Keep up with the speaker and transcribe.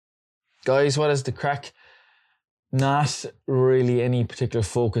Guys, what is the crack? Not really any particular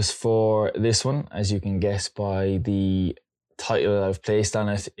focus for this one, as you can guess by the title I've placed on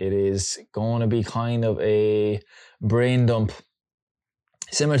it. It is going to be kind of a brain dump,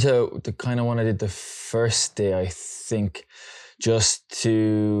 similar to the kind of one I did the first day, I think. I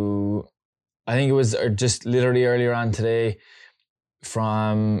think it was just literally earlier on today,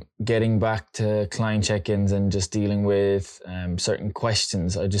 from getting back to client check-ins and just dealing with certain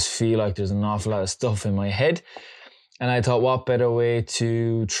questions. I just feel like there's an awful lot of stuff in my head, and I thought, what better way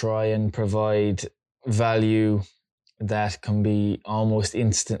to try and provide value that can be almost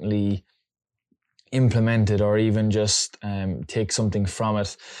instantly implemented, or even just take something from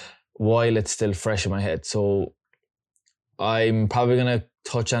it while it's still fresh in my head. So I'm probably going to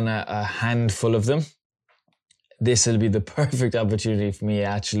touch on a handful of them. This will be the perfect opportunity for me to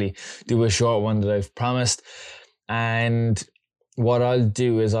actually do a short one that I've promised. And what I'll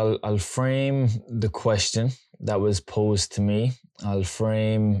do is I'll frame the question that was posed to me. I'll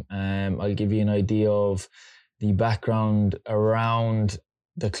give you an idea of the background around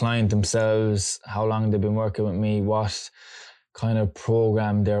the client themselves, how long they've been working with me, what kind of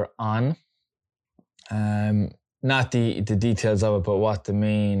program they're on. Not the details of it, but what the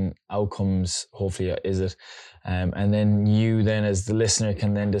main outcomes hopefully is it. And then you then as the listener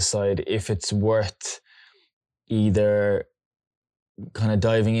can then decide if it's worth either kind of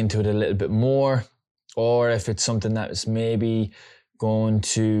diving into it a little bit more, or if it's something that is maybe going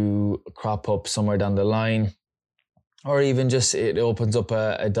to crop up somewhere down the line, or even just it opens up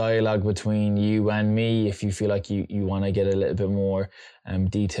a dialogue between you and me if you feel like you want to get a little bit more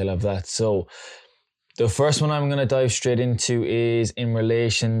detail of that. So the first one I'm going to dive straight into is in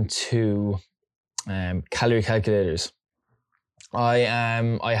relation to calorie calculators. I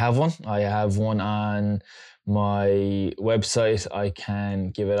have one. I have one on my website. I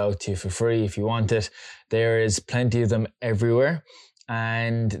can give it out to you for free if you want it. There is plenty of them everywhere,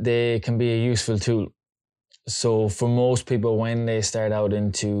 and they can be a useful tool. So for most people, when they start out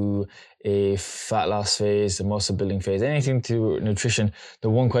into a fat loss phase, a muscle building phase, anything to nutrition, the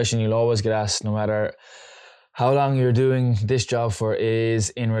one question you'll always get asked, no matter how long you're doing this job for, is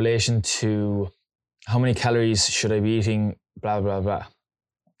in relation to how many calories should I be eating, blah, blah, blah.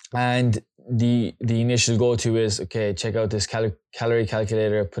 And the initial go-to is, okay, check out this calorie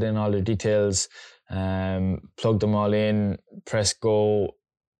calculator, put in all the details, plug them all in, press go,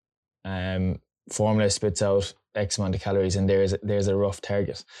 formula spits out X amount of calories, and there's a rough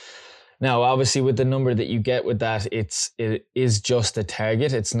target. Now, obviously, with the number that you get with that, it is just a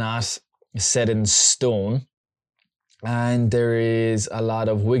target. It's not set in stone, and there is a lot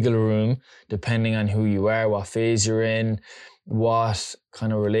of wiggle room depending on who you are, what phase you're in, what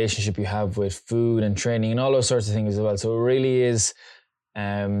kind of relationship you have with food and training, and all those sorts of things as well. So it really is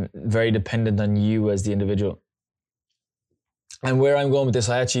very dependent on you as the individual. And where I'm going with this,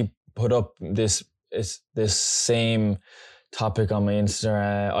 I actually put up this same topic on my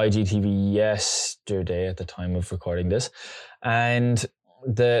IGTV yesterday at the time of recording this, and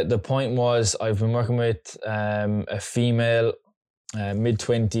the point was, I've been working with a female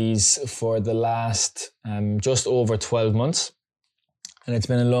mid-20s for the last just over 12 months, and it's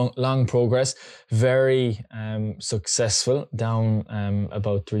been a long progress, very successful, down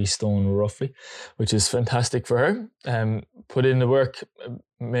about 3 stone roughly, which is fantastic for her. Put in the work,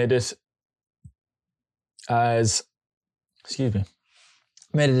 made it as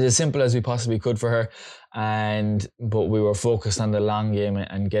simple as we possibly could for her, but we were focused on the long game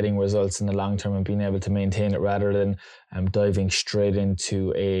and getting results in the long term and being able to maintain it, rather than diving straight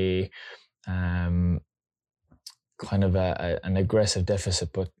into a kind of an aggressive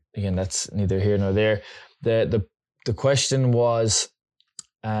deficit. But again, that's neither here nor there. The question was,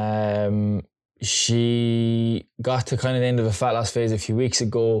 she got to kind of the end of a fat loss phase a few weeks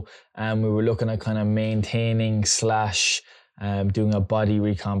ago, and we were looking at kind of maintaining / doing a body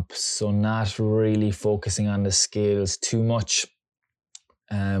recomp, so not really focusing on the scales too much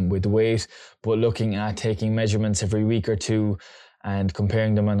with weight, but looking at taking measurements every week or two and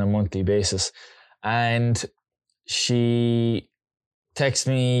comparing them on a monthly basis. And she texted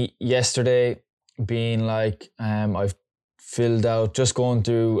me yesterday being like, I've filled out, just going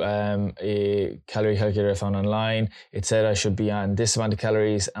through a calorie calculator I found online. It said I should be on this amount of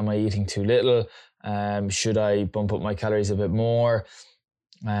calories. Am I eating too little? Should I bump up my calories a bit more?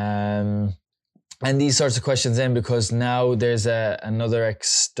 And these sorts of questions then, because now there's another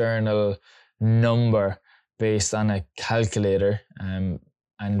external number based on a calculator, and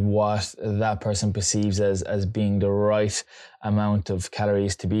what that person perceives as being the right amount of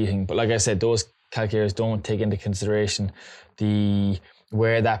calories to be eating. But like I said, those calculators don't take into consideration the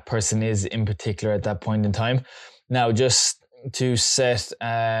where that person is in particular at that point in time. Now, just to set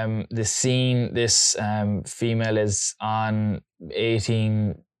the scene, this female is on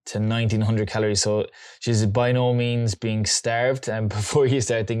 18 to 1900 calories, so she's by no means being starved. And before you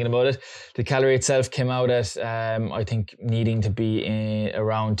start thinking about it, the calorie itself came out at I think needing to be in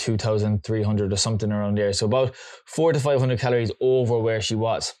around 2300 or something around there, so about 400 to 500 calories over where she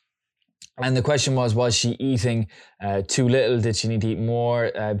was. And the question was she eating too little? Did she need to eat more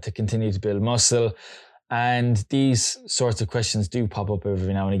to continue to build muscle? And these sorts of questions do pop up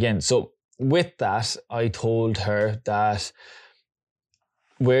every now and again. So with that, I told her that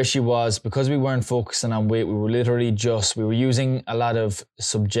where she was, because we weren't focusing on weight, we were using a lot of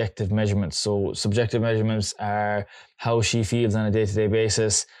subjective measurements. So subjective measurements are how she feels on a day-to-day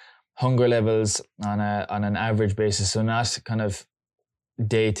basis, hunger levels on an average basis. So not kind of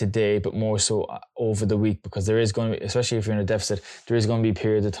day to day, but more so over the week, because there is going to be, especially if you're in a deficit, there is going to be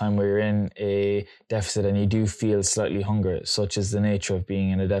periods of time where you're in a deficit and you do feel slightly hungry, such as the nature of being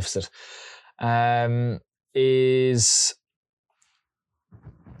in a deficit.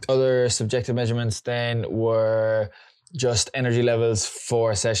 Other subjective measurements then were just energy levels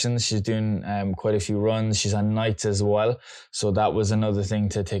for sessions. She's doing quite a few runs. She's on nights as well. So that was another thing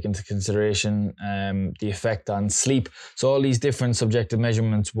to take into consideration, the effect on sleep. So all these different subjective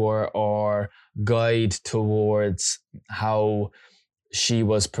measurements were our guide towards how she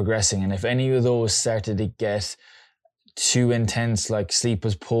was progressing. And if any of those started to get too intense, like sleep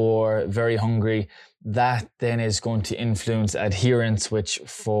was poor, very hungry, that then is going to influence adherence, which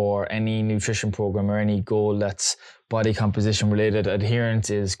for any nutrition program or any goal that's body composition related, adherence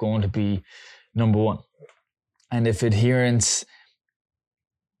is going to be number one. And if adherence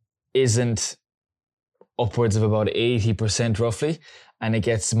isn't upwards of about 80% roughly, and it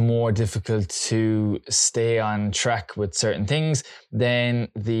gets more difficult to stay on track with certain things, then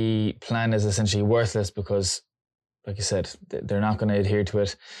the plan is essentially worthless, because like I said, they're not going to adhere to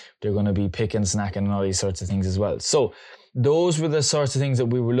it. They're going to be picking, snacking and all these sorts of things as well. So those were the sorts of things that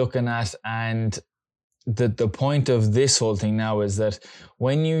we were looking at. And the point of this whole thing now is that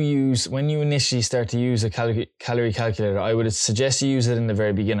when you initially start to use a calorie calculator, I would suggest you use it in the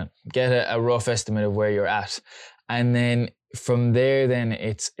very beginning. Get a rough estimate of where you're at. And then from there, then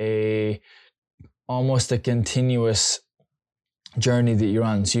it's almost a continuous journey that you're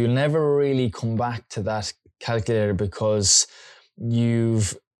on. So you'll never really come back to that calculator, because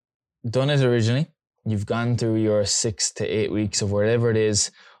you've done it originally. You've gone through your 6 to 8 weeks of whatever it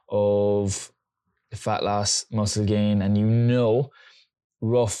is of fat loss, muscle gain, and you know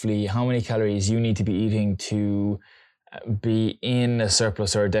roughly how many calories you need to be eating to be in a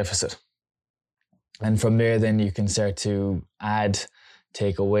surplus or a deficit. And from there, then you can start to add,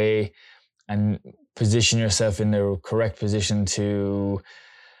 take away, and position yourself in the correct position to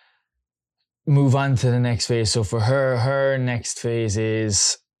move on to the next phase. So for her next phase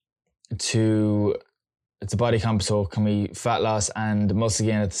is it's a body comp, so it can be fat loss and muscle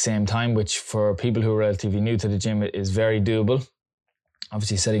gain at the same time, which for people who are relatively new to the gym is very doable.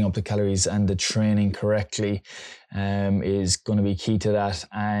 Obviously, setting up the calories and the training correctly is going to be key to that.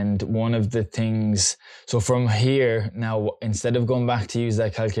 And one of the things, so from here now, instead of going back to use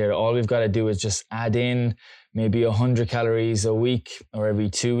that calculator, all we've got to do is just add in maybe 100 calories a week or every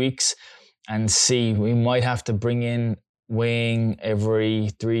 2 weeks, and see. We might have to bring in weighing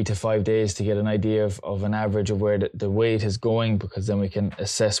every 3 to 5 days to get an idea of an average of where the weight is going, because then we can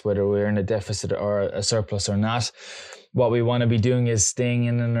assess whether we're in a deficit or a surplus or not. What we want to be doing is staying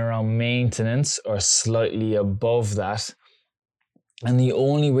in and around maintenance or slightly above that. And the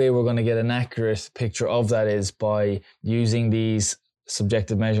only way we're going to get an accurate picture of that is by using these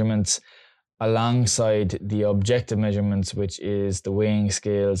subjective measurements alongside the objective measurements, which is the weighing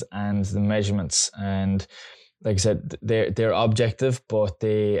scales and the measurements. And like I said, they're objective, but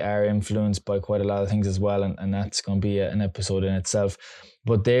they are influenced by quite a lot of things as well. And that's going to be an episode in itself.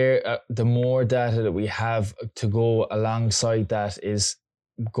 But the more data that we have to go alongside that is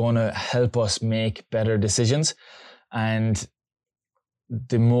going to help us make better decisions. And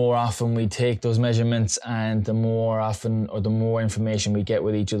the more often we take those measurements and the more often or the more information we get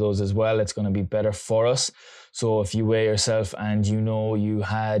with each of those as well, it's going to be better for us. So if you weigh yourself and you know you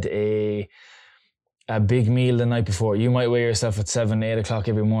had a big meal the night before, you might weigh yourself at 7, 8 o'clock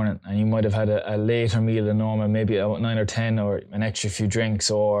every morning, and you might have had a later meal than normal, maybe at 9 or 10, or an extra few drinks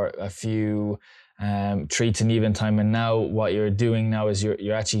or a few treats in evening time. And now what you're doing now is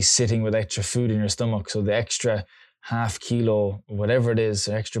you're actually sitting with extra food in your stomach. So the extra half kilo, whatever it is,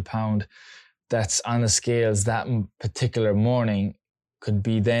 extra pound that's on the scales that particular morning could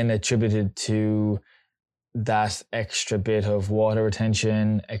be then attributed to that extra bit of water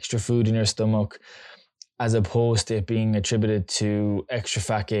retention, extra food in your stomach, as opposed to it being attributed to extra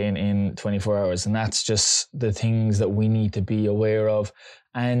fat gain in 24 hours. And that's just the things that we need to be aware of,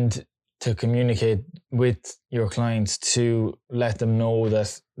 and to communicate with your clients to let them know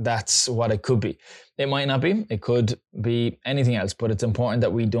that that's what it could be. It might not be, it could be anything else, but it's important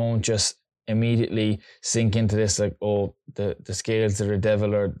that we don't just immediately sink into this like, oh, the scales are the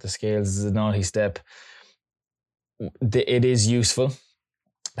devil, or the scales is a naughty step. It is useful,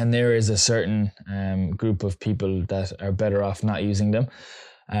 and there is a certain group of people that are better off not using them.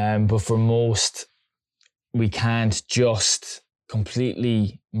 But for most, we can't just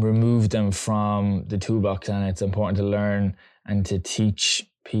completely remove them from the toolbox, and it's important to learn and to teach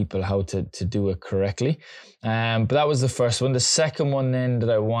people how to do it correctly. But that was the first one. The second one then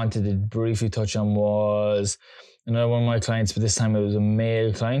that I wanted to briefly touch on was another one of my clients, but this time it was a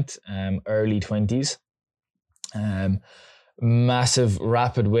male client, early 20s. Massive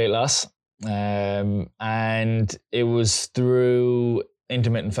rapid weight loss, and it was through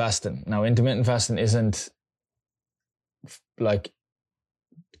intermittent fasting. Now, intermittent fasting isn't like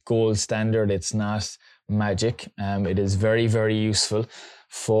gold standard, it's not magic. It is very, very useful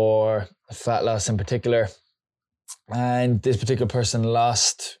for fat loss in particular, and this particular person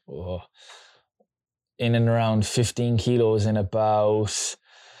lost in and around 15 kilos in about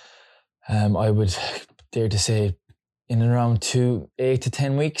I would dare to say in and around 8 to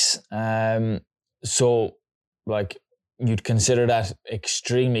 10 weeks. So like you'd consider that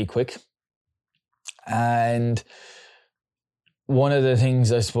extremely quick. And one of the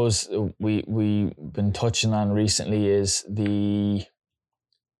things I suppose we've been touching on recently is the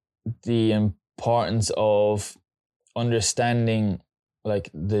importance of understanding like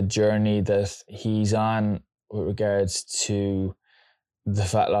the journey that he's on with regards to the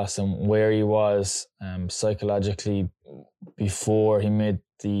fat loss and where he was psychologically before he made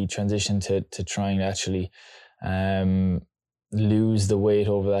the transition to trying to actually lose the weight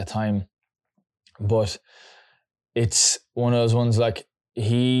over that time. But it's one of those ones like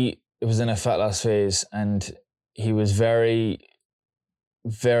he was in a fat loss phase, and he was very,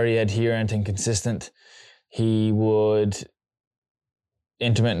 very adherent and consistent. He would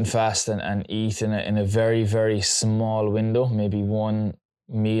intermittent fast and eat in a very, very small window, maybe one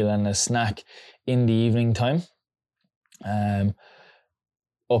meal and a snack in the evening time.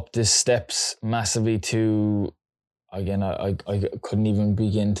 Up the steps massively to, again, I couldn't even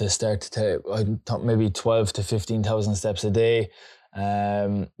begin to start to tell. I thought maybe 12 to 15,000 steps a day.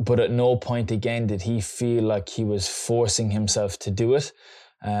 But at no point again did he feel like he was forcing himself to do it.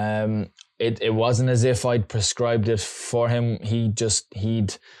 It wasn't as if I'd prescribed it for him.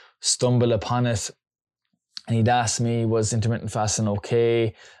 He'd stumble upon it, and he'd ask me, was intermittent fasting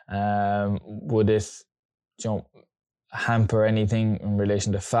okay? Would it, hamper anything in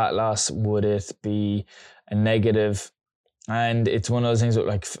relation to fat loss? Would it be a negative? And it's one of those things that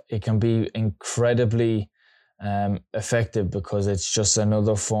like it can be incredibly effective, because it's just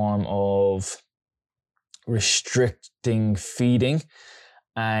another form of restricting feeding.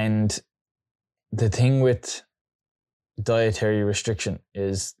 And the thing with dietary restriction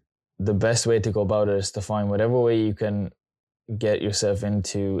is the best way to go about it is to find whatever way you can get yourself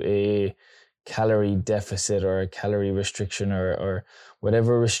into a calorie deficit or a calorie restriction or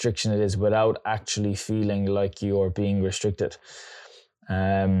whatever restriction it is without actually feeling like you're being restricted.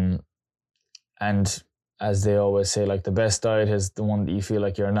 And as they always say, like the best diet is the one that you feel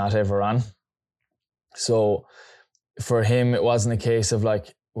like you're not ever on. So for him, it wasn't a case of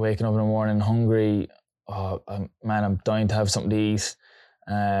like waking up in the morning hungry. Oh man, I'm dying to have something to eat.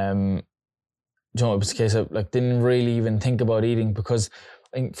 It was a case of like didn't really even think about eating, because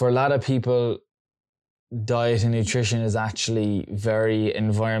I think for a lot of people, diet and nutrition is actually very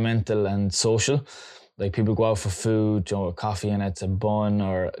environmental and social. Like people go out for food, a coffee and it's a bun,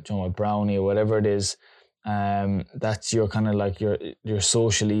 or a brownie or whatever it is. That's your kind of like your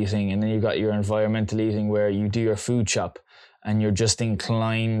social eating, and then you've got your environmental eating where you do your food shop and you're just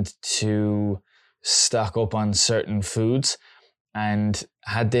inclined to stock up on certain foods, and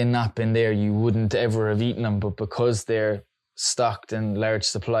had they not been there you wouldn't ever have eaten them, but because they're stocked in large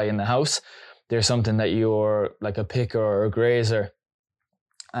supply in the house, they're something that you're like a picker or a grazer,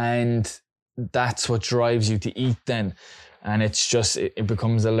 and that's what drives you to eat then. And it's just, it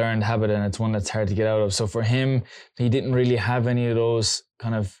becomes a learned habit, and it's one that's hard to get out of. So for him, he didn't really have any of those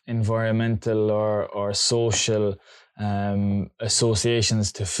kind of environmental or social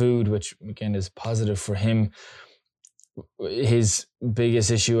associations to food, which again is positive for him. His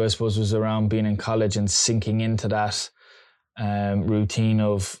biggest issue, I suppose, was around being in college and sinking into that routine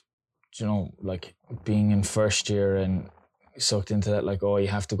of, like being in first year and sucked into that, like, oh, you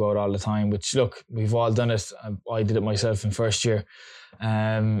have to go out all the time, which, look, we've all done it. I did it myself in first year.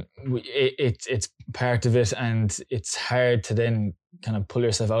 It's part of it, and it's hard to then kind of pull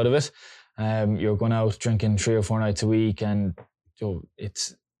yourself out of it. You're going out drinking 3 or 4 nights a week, and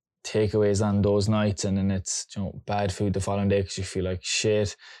it's takeaways on those nights, and then it's bad food the following day because you feel like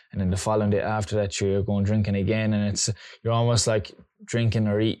shit, and then the following day after that you're going drinking again, and you're almost like drinking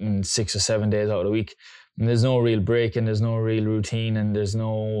or eating 6 or 7 days out of the week, and there's no real break, and there's no real routine, and there's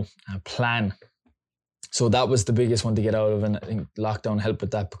no plan. So that was the biggest one to get out of, and I think lockdown helped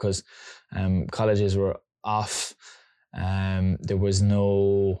with that because colleges were off. There was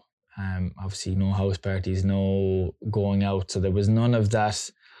no obviously no house parties, no going out, so there was none of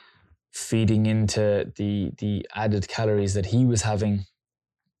that feeding into the added calories that he was having,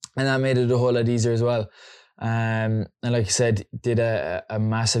 and that made it a whole lot easier as well. And like I said, did a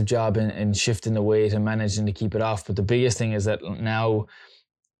massive job in shifting the weight and managing to keep it off. But the biggest thing is that now,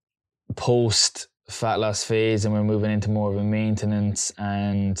 post fat loss phase, and we're moving into more of a maintenance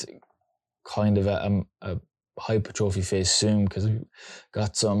and kind of a hypertrophy phase soon, because we've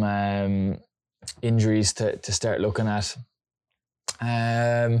got some injuries to start looking at.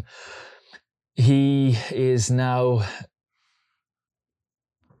 He is now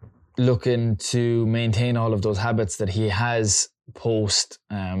looking to maintain all of those habits that he has post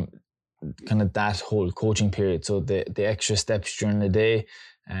kind of that whole coaching period. So the extra steps during the day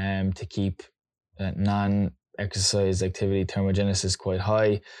to keep non-exercise activity thermogenesis quite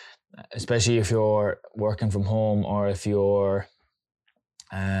high, especially if you're working from home or if you're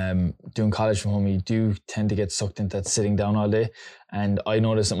doing college from home. You do tend to get sucked into that sitting down all day, and I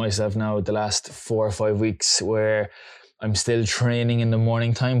notice it myself now the last 4 or 5 weeks where I'm still training in the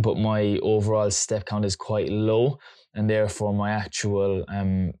morning time, but my overall step count is quite low, and therefore my actual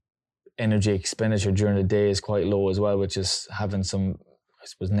energy expenditure during the day is quite low as well, which is having some, I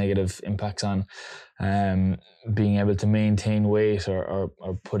suppose, negative impacts on being able to maintain weight or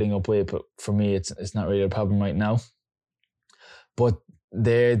putting up weight. But for me, it's not really a problem right now. But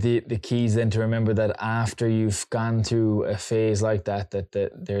they're the keys then to remember that after you've gone through a phase like that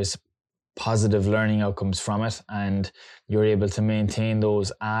there's positive learning outcomes from it, and you're able to maintain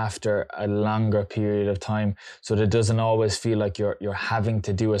those after a longer period of time, so that it doesn't always feel like you're having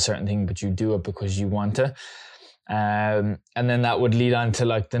to do a certain thing, but you do it because you want to. And then that would lead on to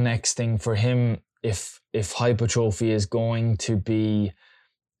like the next thing for him. If hypertrophy is going to be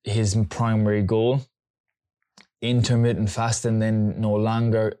his primary goal, intermittent fasting then no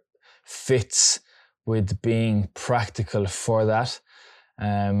longer fits with being practical for that.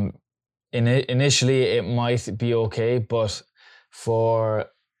 Initially it might be okay, but for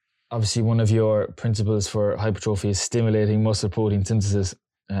obviously one of your principles for hypertrophy is stimulating muscle protein synthesis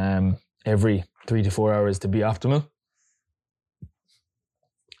every 3 to 4 hours to be optimal.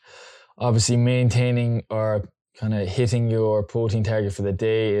 Obviously maintaining or kind of hitting your protein target for the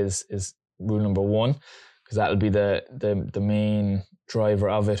day is rule number 1, because that'll be the main driver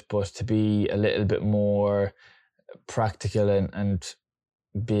of it. But to be a little bit more practical and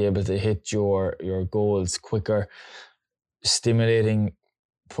be able to hit your goals quicker, stimulating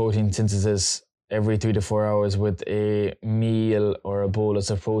protein synthesis every 3 to 4 hours with a meal or a bolus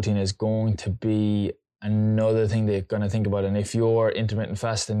of protein is going to be another thing they're going to think about. And if you're intermittent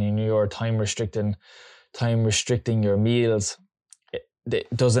fasting and you're time restricting your meals, it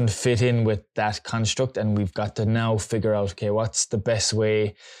doesn't fit in with that construct, and we've got to now figure out, okay, what's the best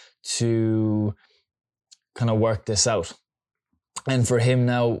way to kind of work this out. And for him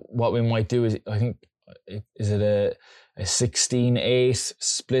now, what we might do is, I think, is it a 16-8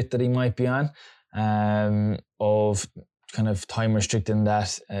 split that he might be on, of kind of time restricting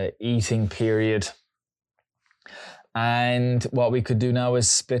that eating period. And what we could do now is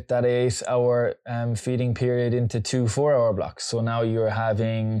split that 8-hour feeding period into 2 4-hour blocks. So now you're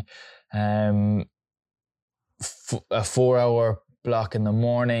having a 4-hour block in the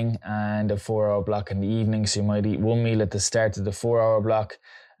morning and a 4-hour block in the evening. So you might eat one meal at the start of the 4-hour block,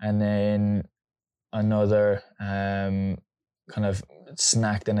 and then another kind of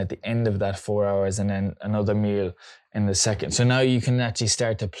snack then at the end of that 4 hours, and then another meal in the second. So now you can actually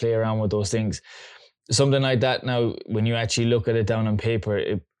start to play around with those things. Something like that now, when you actually look at it down on paper,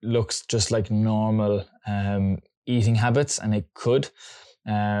 it looks just like normal eating habits, and it could.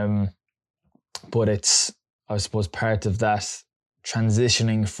 But it's, I suppose, part of that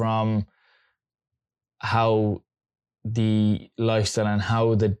transitioning from how the lifestyle and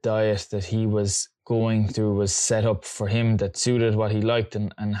how the diet that he was going through was set up for him, that suited what he liked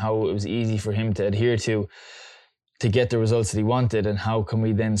and how it was easy for him to adhere to to get the results that he wanted, and how can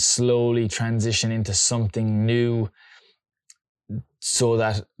we then slowly transition into something new, so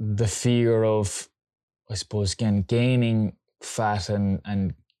that the fear of, I suppose, again, gaining fat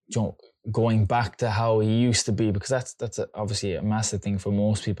and you know, going back to how he used to be, because that's obviously a massive thing for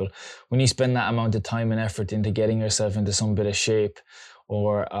most people. When you spend that amount of time and effort into getting yourself into some bit of shape,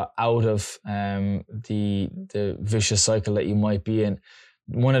 or out of the vicious cycle that you might be in,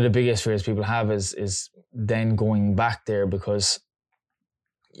 one of the biggest fears people have is then going back there, because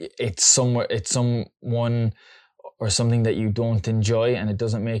it's someone or something that you don't enjoy, and it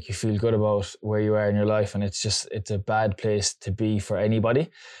doesn't make you feel good about where you are in your life, and it's a bad place to be for anybody.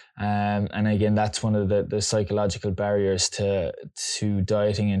 And again, that's one of the psychological barriers to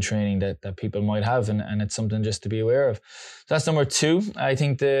dieting and training that people might have, and it's something just to be aware of. So that's number 2. I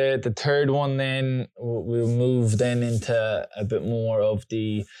think the third one, then we'll move then into a bit more of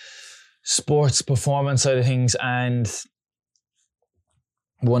the sports performance side of things. And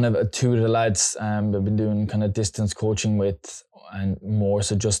two of the lads I've been doing kind of distance coaching with, and more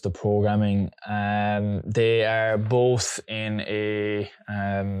so just the programming, they are both in a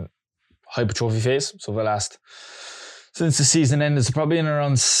hypertrophy phase. So since the season ended, so probably in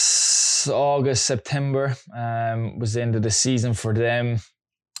around August, September was the end of the season for them,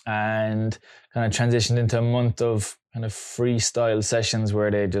 and kind of transitioned into a month of kind of freestyle sessions where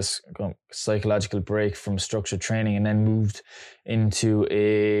they just got a psychological break from structured training, and then moved into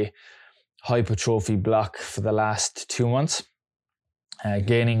a hypertrophy block for the last 2 months,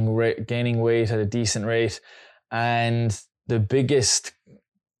 gaining weight at a decent rate. And the biggest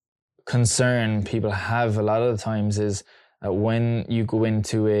concern people have a lot of the times is that when you go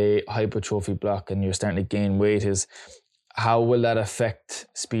into a hypertrophy block and you're starting to gain weight, is how will that affect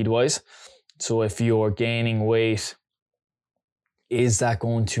speed wise? So if you're gaining weight, is that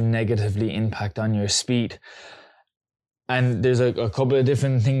going to negatively impact on your speed? And there's a couple of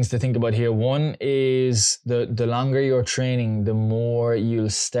different things to think about here. One is the longer you're training, the more you'll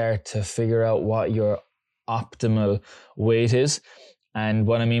start to figure out what your optimal weight is. And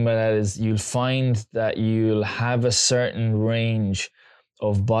what I mean by that is you'll find that you'll have a certain range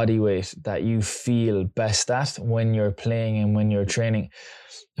of body weight that you feel best at when you're playing and when you're training.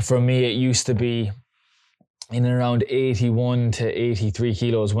 For me, it used to be in around 81 to 83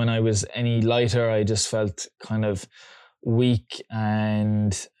 kilos. When I was any lighter, I just felt kind of weak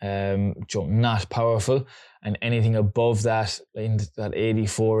and not powerful. And anything above that, in that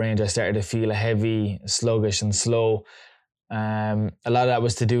 84 range, I started to feel heavy, sluggish and slow. A lot of that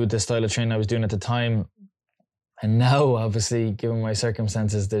was to do with the style of training I was doing at the time. And now, obviously, given my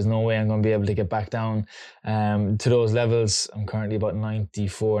circumstances, there's no way I'm going to be able to get back down to those levels. I'm currently about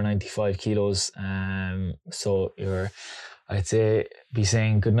 94, 95 kilos. So I'd say, be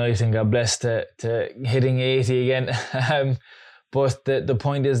saying goodnight and God bless to hitting 80 again. But the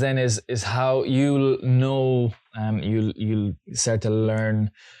point is then is how you'll know, you'll start to learn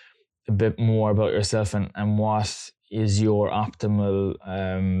a bit more about yourself and what is your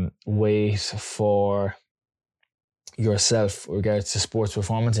optimal weight for yourself with regards to sports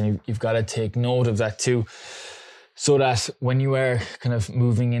performance. And you've got to take note of that too, so that when you are kind of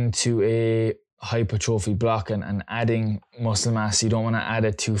moving into a hypertrophy block and adding muscle mass, you don't want to add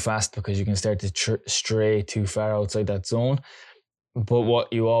it too fast, because you can start to stray too far outside that zone. But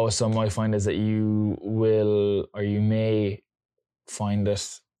what you also might find is that you will, or you may find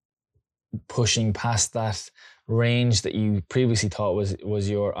that pushing past that range that you previously thought was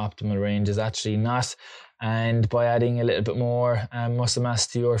your optimal range is actually not. And by adding a little bit more muscle mass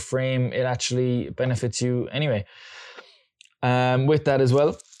to your frame, it actually benefits you anyway. With that as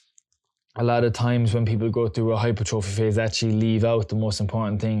well, a lot of times when people go through a hypertrophy phase, they actually leave out the most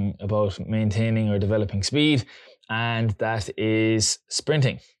important thing about maintaining or developing speed, and that is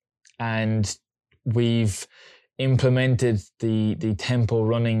sprinting. And we've implemented the tempo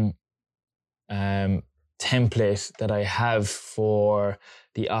running template that I have for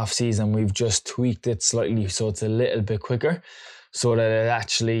the off season. We've just tweaked it slightly so it's a little bit quicker, so that it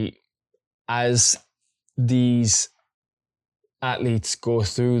actually, as these athletes go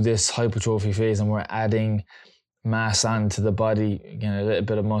through this hypertrophy phase and we're adding mass onto the body, again, a little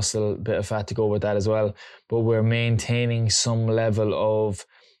bit of muscle, a bit of fat to go with that as well, but we're maintaining some level of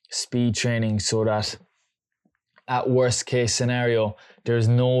speed training, so that at worst case scenario, there's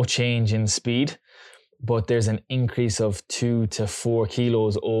no change in speed, but there's an increase of 2 to 4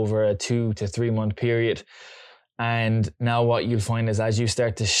 kilos over a 2 to 3 month period. And now what you'll find is, as you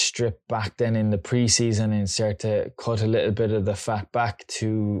start to strip back then in the pre-season and start to cut a little bit of the fat back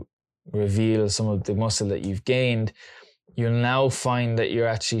to reveal some of the muscle that you've gained, you'll now find that you're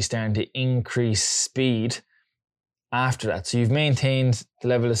actually starting to increase speed after that. So you've maintained the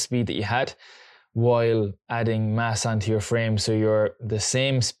level of speed that you had while adding mass onto your frame. So you're the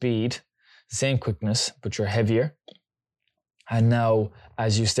same speed, the same quickness, but you're heavier. And now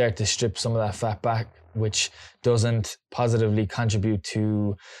as you start to strip some of that fat back, which doesn't positively contribute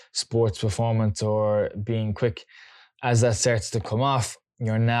to sports performance or being quick, as that starts to come off,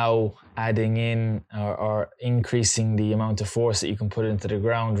 you're now adding in or increasing the amount of force that you can put into the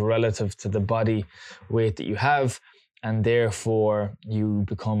ground relative to the body weight that you have, and therefore you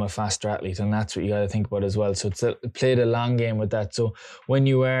become a faster athlete. And that's what you got to think about as well. So play the long game with that. So when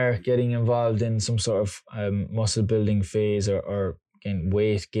you are getting involved in some sort of muscle building phase or again,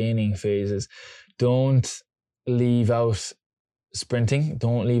 weight gaining phases, don't leave out sprinting.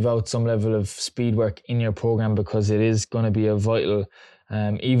 Don't leave out some level of speed work in your program, because it is going to be a vital,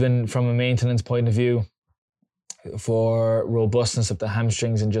 even from a maintenance point of view, for robustness of the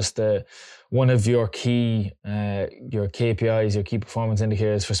hamstrings, and just one of your key your KPIs, your key performance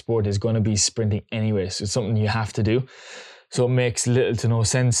indicators for sport is going to be sprinting anyway. So it's something you have to do. So it makes little to no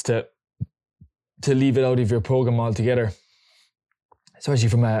sense to leave it out of your program altogether, especially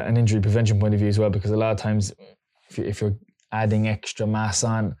from an injury prevention point of view as well, because a lot of times if you're adding extra mass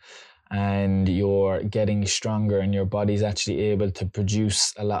on and you're getting stronger and your body's actually able to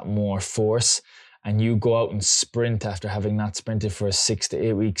produce a lot more force, and you go out and sprint after having not sprinted for 6 to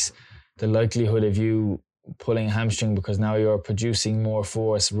 8 weeks, the likelihood of you pulling a hamstring because now you're producing more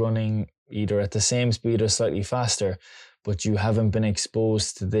force running either at the same speed or slightly faster, but you haven't been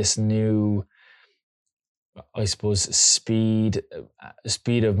exposed to this new, I suppose, speed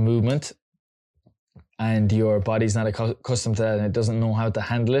of movement, and your body's not accustomed to that and it doesn't know how to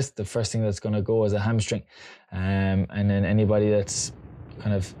handle it, the first thing that's going to go is a hamstring. And then anybody that's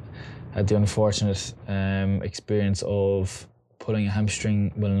kind of had the unfortunate experience of pulling a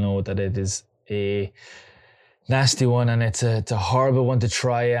hamstring will know that it is a nasty one, and it's a horrible one to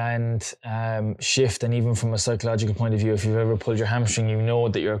try and shift. And even from a psychological point of view, if you've ever pulled your hamstring, you know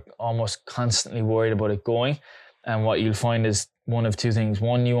that you're almost constantly worried about it going. And what you'll find is one of two things.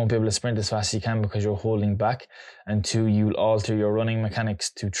 One, you won't be able to sprint as fast as you can because you're holding back. And two, you'll alter your running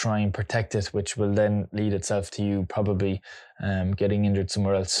mechanics to try and protect it, which will then lead itself to you probably getting injured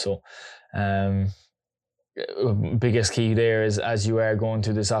somewhere else. So biggest key there is, as you are going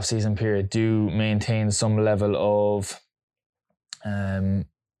through this off-season period, do maintain some level of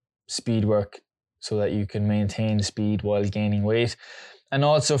speed work so that you can maintain speed while gaining weight. And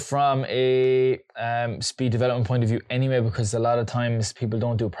also from a speed development point of view anyway, because a lot of times people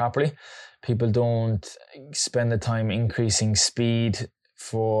don't do it properly. People don't spend the time increasing speed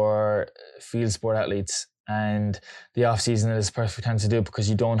for field sport athletes, and the off season is the perfect time to do it because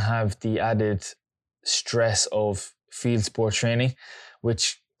you don't have the added stress of field sport training,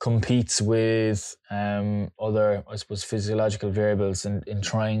 which competes with other, I suppose, physiological variables in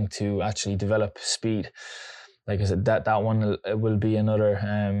trying to actually develop speed. Like I said, that one will be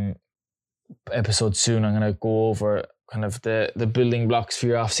another episode soon. I'm going to go over kind of the building blocks for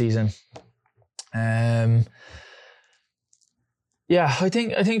your off season. Yeah, I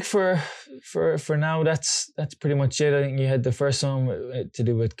think for now that's pretty much it. I think you had the first one to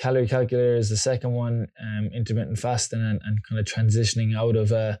do with calorie calculators, the second one intermittent fasting and kind of transitioning out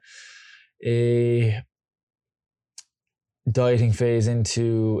of a dieting phase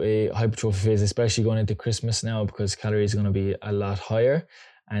into a hypertrophy phase, especially going into Christmas now because calories are going to be a lot higher.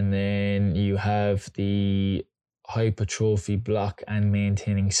 And then you have the hypertrophy block and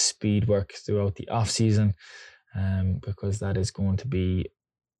maintaining speed work throughout the off season, because that is going to be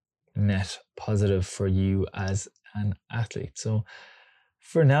net positive for you as an athlete. So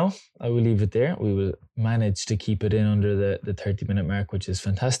for now, I will leave it there. We will manage to keep it in under the 30-minute mark, which is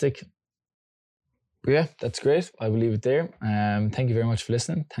fantastic. But yeah, that's great. I will leave it there. Thank you very much for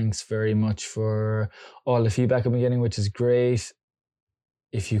listening. Thanks very much for all the feedback I've been getting, which is great.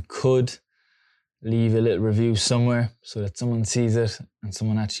 If you could leave a little review somewhere so that someone sees it and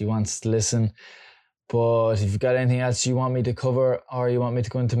someone actually wants to listen. But if you've got anything else you want me to cover, or you want me to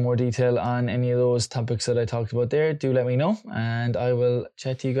go into more detail on any of those topics that I talked about there, do let me know, and I will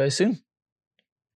chat to you guys soon.